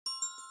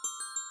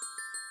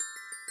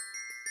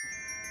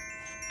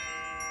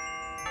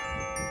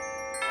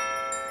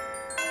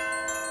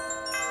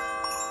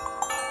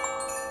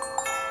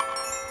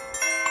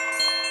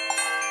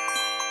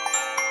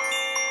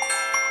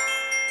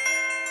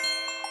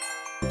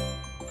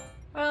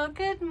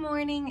Good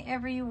morning,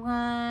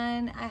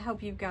 everyone. I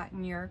hope you've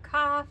gotten your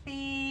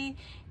coffee,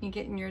 you're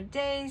getting your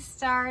day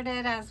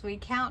started as we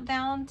count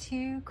down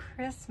to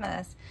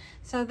Christmas.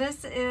 So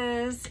this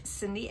is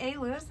Cindy A.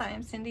 Lewis. I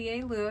am Cindy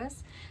A.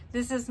 Lewis.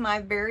 This is my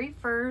very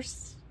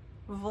first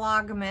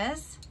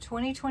Vlogmas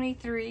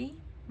 2023,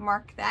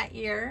 mark that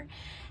year.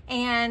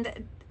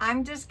 And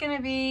I'm just going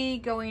to be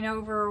going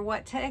over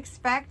what to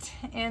expect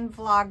in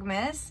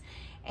Vlogmas.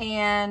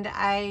 And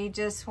I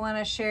just want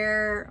to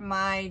share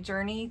my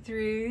journey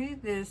through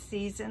this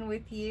season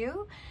with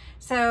you.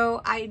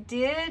 So I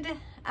did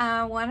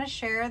want to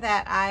share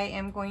that I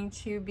am going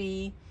to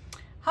be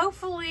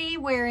hopefully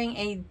wearing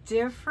a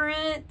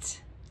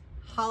different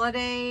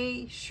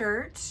holiday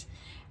shirt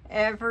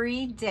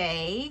every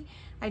day.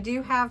 I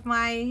do have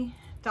my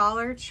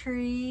Dollar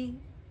Tree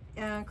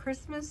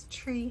Christmas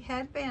tree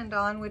headband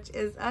on, which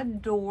is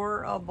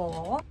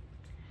adorable.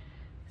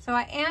 So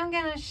I am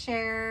going to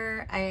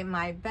share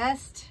my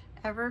best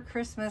ever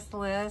Christmas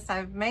list.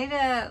 I've made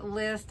a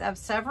list of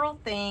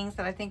several things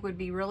that I think would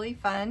be really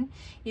fun.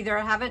 Either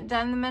I haven't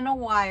done them in a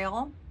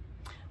while,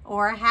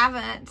 or I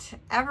haven't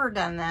ever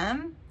done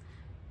them,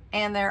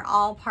 and they're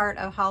all part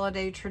of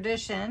holiday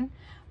tradition,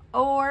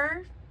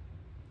 or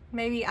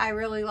maybe I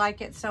really like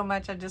it so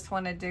much I just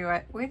want to do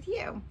it with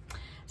you.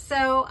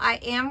 So I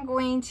am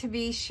going to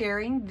be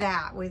sharing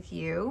that with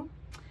you.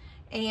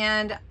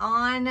 And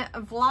on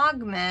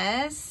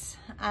Vlogmas,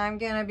 I'm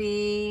going to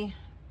be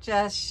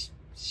just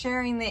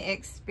sharing the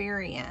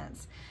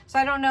experience. So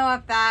I don't know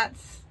if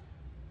that's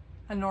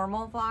a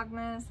normal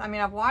Vlogmas. I mean,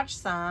 I've watched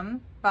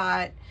some,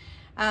 but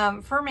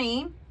for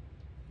me,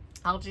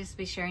 I'll just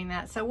be sharing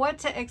that. So what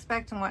to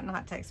expect and what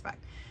not to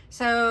expect.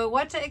 So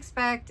what to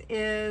expect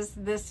is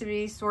this to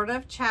be sort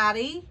of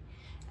chatty.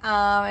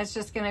 It's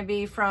just going to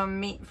be from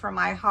me, from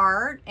my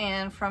heart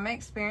and from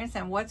experience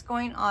and what's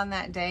going on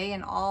that day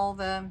and all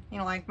the,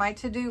 like my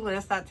to-do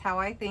list. That's how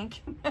I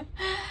think.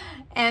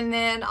 And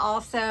then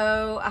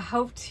also I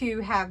hope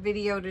to have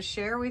video to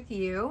share with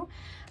you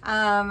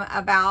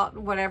about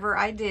whatever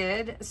I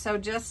did. So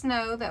just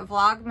know that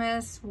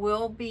Vlogmas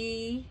will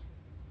be,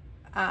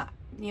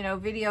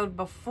 videoed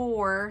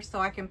before, so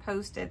I can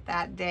post it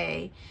that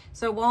day.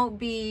 So it won't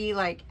be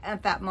like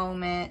at that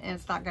moment, and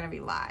it's not going to be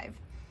live.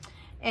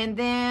 And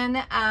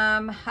then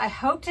I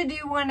hope to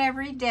do one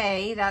every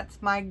day. That's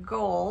my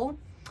goal.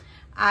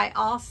 I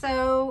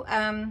also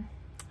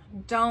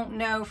don't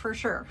know for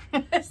sure.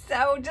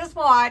 So just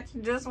watch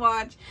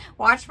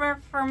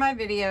for my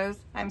videos.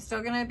 I'm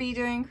still going to be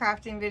doing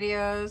crafting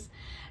videos,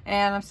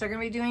 and I'm still going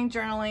to be doing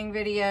journaling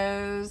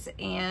videos,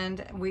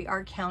 and we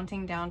are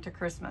counting down to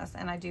Christmas.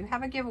 And I do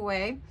have a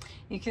giveaway.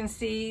 You can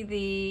see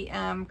the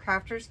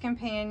Crafter's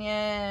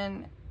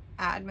Companion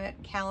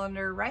Advent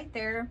calendar right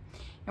there.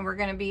 And we're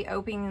going to be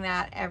opening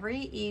that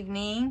every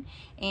evening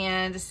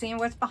and seeing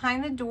what's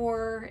behind the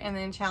door, and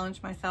then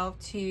challenge myself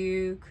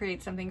to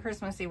create something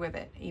Christmassy with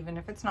it, even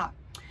if it's not.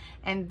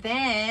 And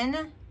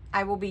then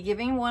I will be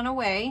giving one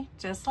away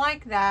just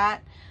like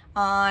that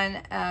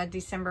on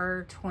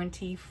December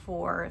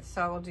 24th.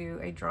 So I will do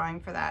a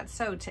drawing for that.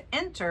 So to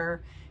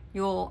enter,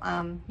 you'll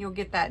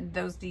get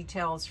those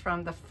details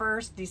from the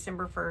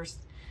December 1st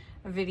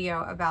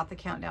video about the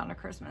countdown to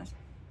Christmas.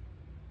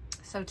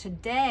 So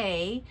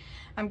today,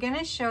 I'm going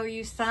to show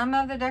you some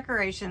of the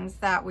decorations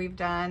that we've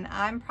done.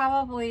 I'm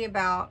probably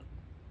about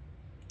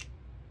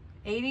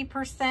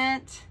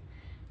 80%.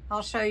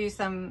 I'll show you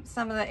some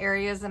of the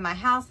areas in my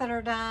house that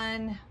are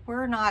done.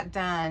 We're not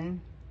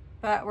done,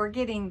 but we're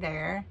getting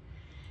there.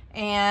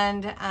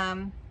 And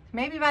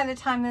maybe by the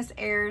time this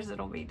airs,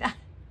 it'll be done.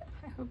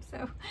 I hope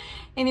so.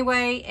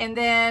 Anyway, and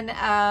then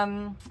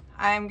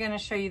I'm going to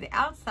show you the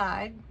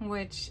outside,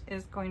 which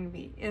is going to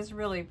be,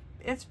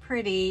 it's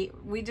pretty.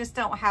 We just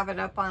don't have it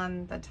up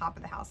on the top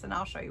of the house, and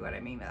I'll show you what I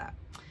mean by that.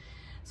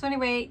 So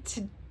anyway,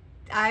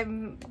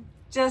 I'm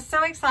just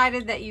so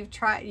excited that you've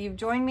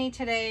joined me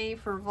today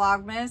for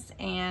Vlogmas,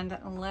 and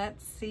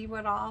let's see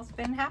what all's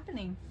been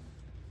happening.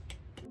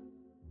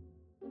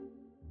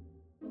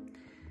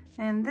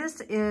 And this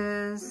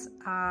is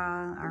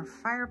our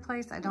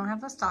fireplace. I don't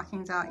have the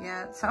stockings out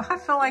yet, so I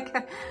feel like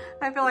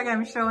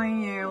I'm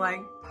showing you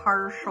like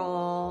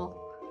partial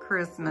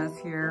Christmas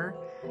here.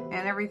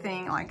 And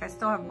everything, like I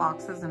still have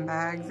boxes and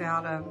bags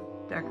out of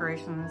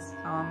decorations.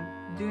 So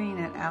I'm doing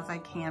it as I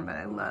can, but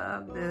I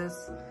love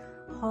this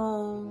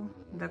whole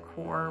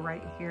decor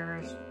right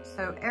here.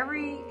 So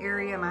every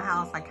area of my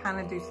house, I kind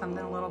of do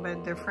something a little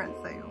bit different,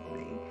 so you'll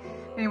see.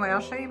 Anyway,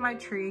 I'll show you my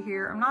tree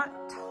here. I'm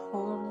not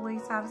totally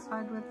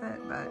satisfied with it,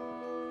 but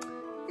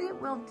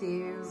it will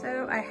do.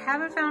 So I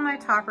haven't found my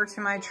topper to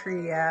my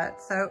tree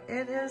yet, so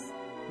it is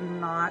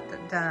not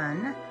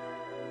done.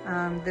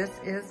 This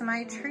is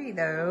my tree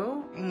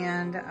though,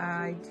 and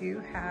I do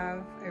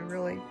have a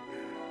really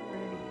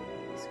pretty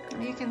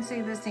screen. You can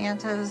see the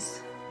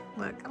Santas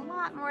look a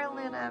lot more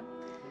lit up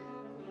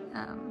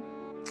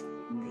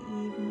in the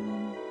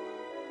evening.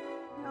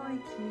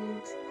 Really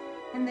cute.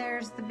 And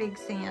there's the big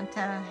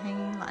Santa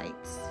hanging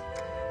lights.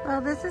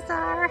 Well, this is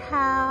our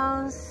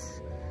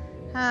house.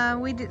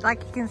 We did,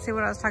 like you can see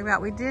what I was talking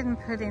about, we didn't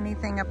put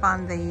anything up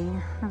on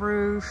the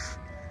roof,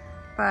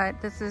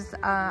 but this is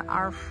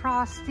our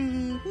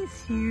Frosty.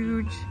 He's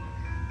huge.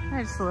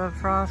 I just love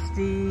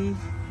Frosty.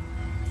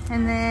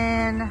 And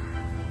then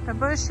the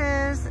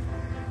bushes,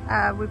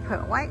 we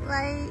put white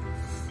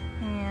lights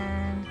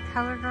and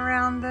colored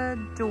around the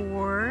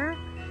door.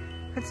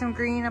 Put some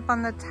green up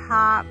on the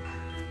top.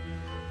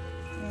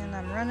 And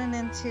I'm running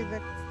into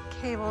the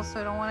cable, so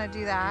I don't want to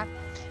do that.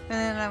 And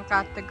then I've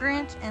got the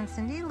Grinch and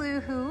Cindy Lou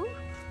Who.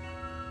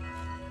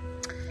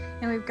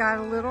 And we've got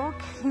a little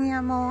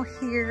camel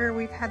here.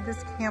 We've had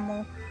this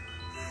camel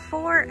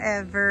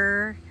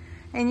forever.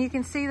 And you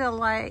can see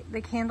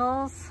the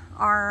candles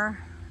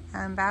are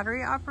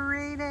battery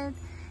operated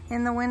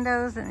in the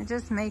windows, and it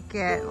just make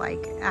it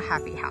like a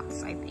happy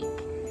house, I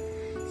think.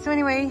 So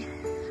anyway,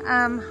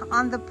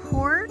 on the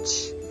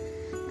porch,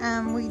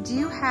 we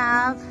do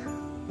have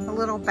a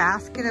little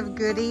basket of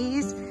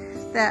goodies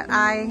that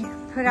I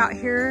put out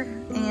here,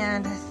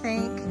 and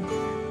thank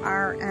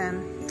our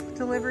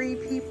delivery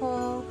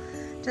people.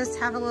 Just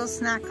have a little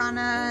snack on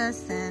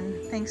us, and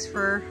thanks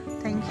for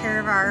taking care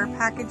of our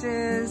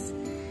packages.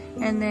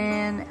 And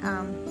then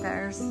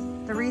there's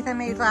the wreath I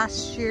made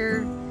last year,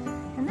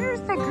 and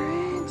there's the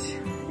Grinch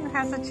who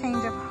has a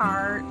change of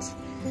heart.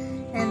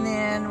 And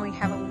then we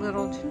have a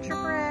little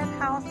gingerbread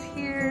house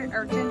here,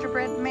 or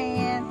gingerbread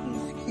man.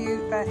 He's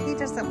cute, but he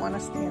doesn't want to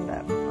stand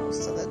up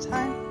most of the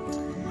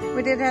time.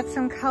 We did add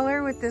some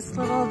color with this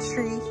little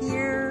tree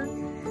here.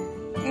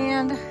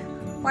 And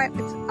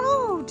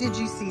oh, did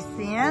you see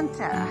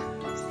Santa?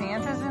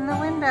 Santa's in the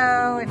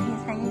window and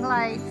he's hanging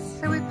lights.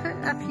 So we put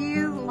a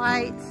few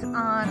lights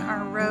on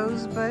our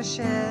rose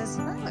bushes.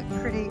 That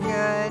looked pretty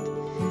good.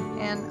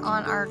 And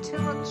on our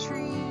tulip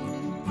tree,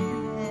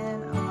 and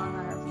then on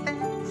our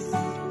fence.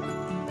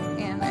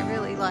 And I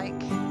really like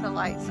the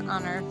lights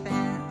on our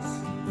fence.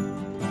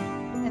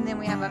 And then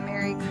we have a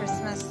Merry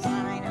Christmas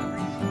sign over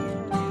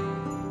here.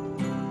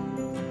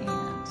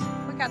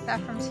 And we got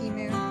that from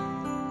Temu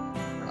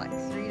for like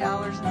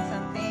 $3 and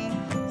something.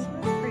 So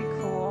that's pretty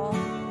cool.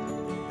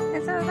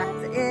 And so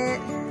that's it,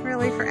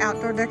 really, for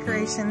outdoor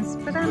decorations,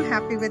 but I'm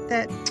happy with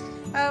it.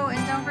 Oh,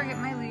 and don't forget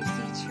my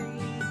Lucy tree.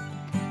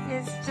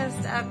 It's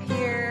just up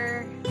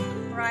here,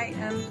 right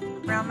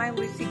around my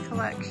Lucy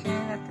collection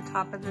at the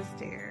top of the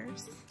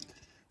stairs.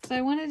 So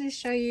I wanted to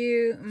show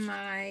you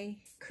my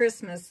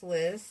Christmas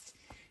list.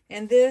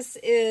 And this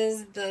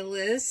is the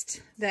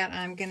list that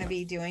I'm going to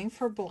be doing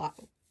for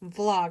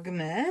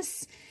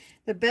Vlogmas.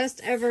 The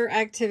best ever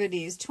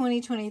activities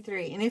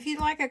 2023. And if you'd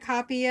like a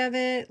copy of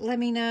it, let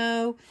me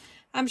know.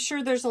 I'm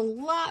sure there's a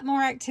lot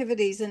more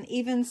activities, and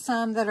even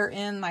some that are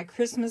in my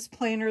Christmas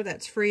planner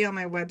that's free on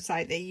my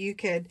website that you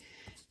could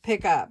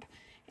pick up.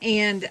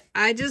 And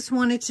I just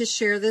wanted to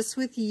share this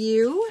with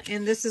you,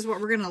 and this is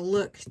what we're going to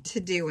look to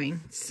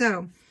doing.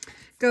 So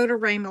go to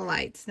Rhema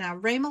Lights. Now,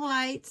 Rhema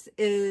Lights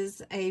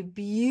is a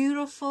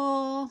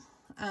beautiful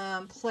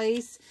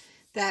place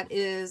that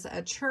is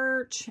a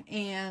church,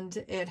 and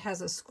it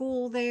has a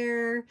school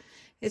there.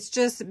 It's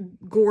just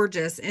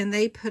gorgeous, and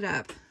they put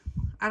up,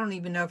 I don't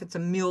even know if it's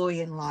 1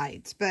 million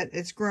lights, but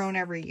it's grown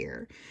every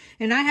year.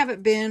 And I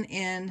haven't been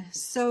in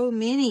so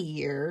many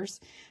years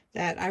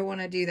that I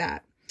want to do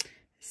that.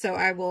 So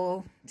I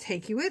will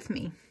take you with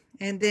me.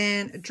 And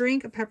then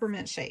drink a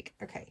peppermint shake.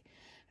 Okay,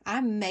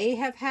 I may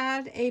have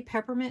had a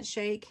peppermint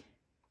shake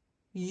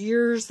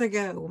years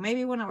ago,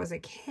 maybe when I was a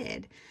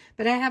kid,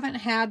 but I haven't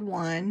had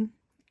one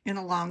in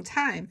a long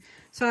time.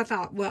 So I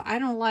thought, well, I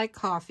don't like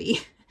coffee,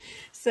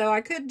 so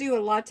I could do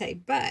a latte,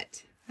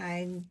 but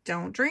I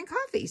don't drink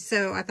coffee.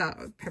 So I thought,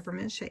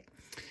 peppermint shake.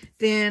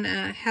 Then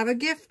have a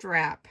gift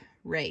wrap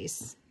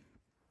race.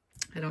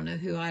 I don't know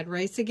who I'd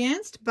race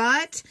against,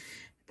 but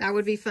that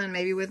would be fun,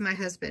 maybe with my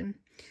husband.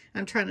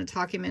 I'm trying to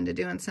talk him into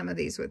doing some of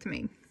these with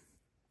me.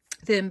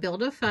 Then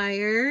build a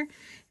fire,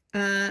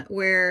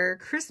 wear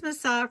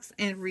Christmas socks,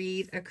 and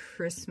read a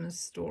Christmas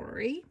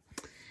story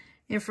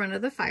in front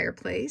of the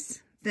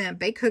fireplace. Then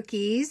bake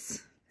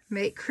cookies,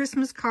 make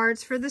Christmas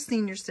cards for the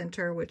senior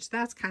center, which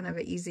that's kind of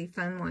an easy,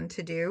 fun one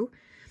to do.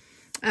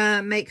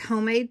 Make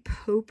homemade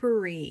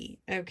potpourri.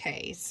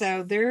 Okay,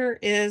 so there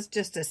is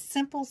just a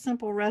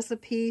simple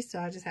recipe. So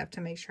I just have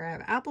to make sure I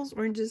have apples,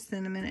 oranges,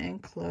 cinnamon,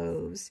 and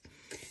cloves.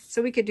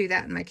 So we could do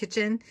that in my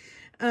kitchen.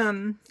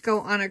 Go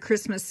on a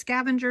Christmas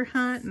scavenger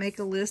hunt, make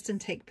a list and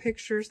take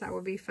pictures. That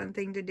would be a fun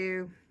thing to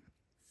do.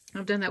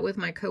 I've done that with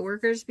my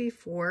coworkers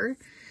before.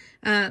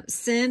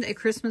 Send a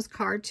Christmas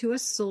card to a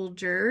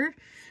soldier.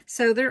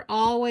 So they're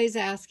always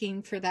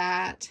asking for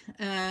that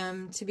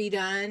to be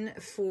done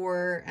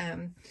for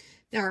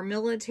our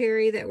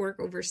military that work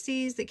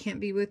overseas that can't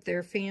be with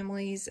their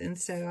families. And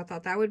so I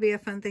thought that would be a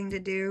fun thing to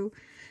do.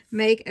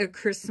 Make a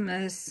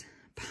Christmas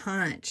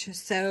punch.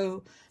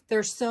 So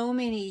there's so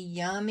many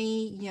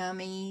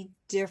yummy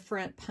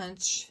different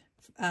punch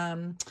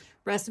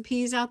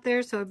recipes out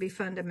there. So it'd be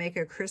fun to make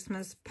a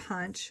Christmas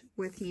punch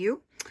with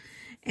you.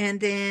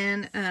 And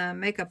then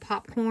make a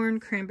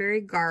popcorn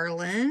cranberry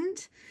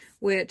garland,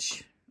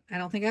 which I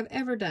don't think I've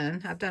ever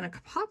done. I've done a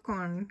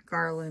popcorn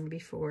garland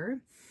before.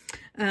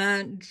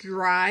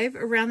 Drive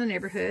around the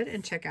neighborhood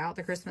and check out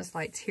the Christmas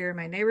lights here in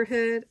my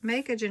neighborhood.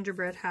 Make a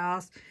gingerbread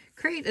house.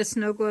 Create a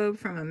snow globe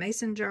from a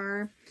mason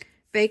jar.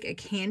 Bake a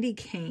candy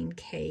cane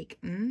cake.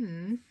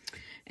 And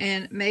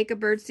make a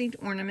birdseed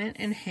ornament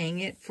and hang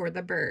it for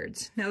the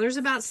birds. Now, there's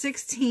about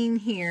 16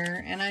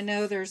 here, and I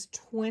know there's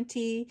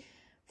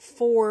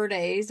 24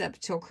 days up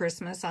till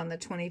Christmas on the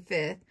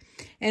 25th.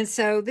 And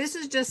so this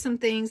is just some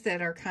things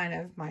that are kind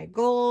of my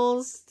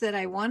goals that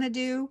I want to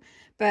do.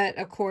 But,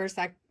 of course,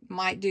 I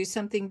might do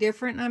something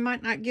different, and I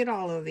might not get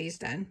all of these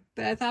done.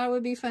 But I thought it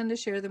would be fun to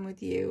share them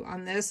with you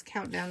on this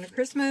countdown to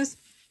Christmas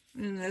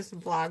and this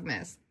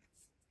Vlogmas.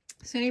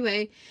 So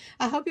anyway,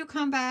 I hope you'll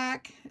come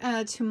back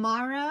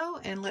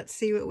tomorrow, and let's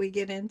see what we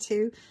get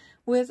into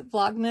with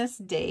Vlogmas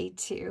Day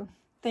 2.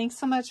 Thanks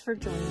so much for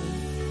joining me.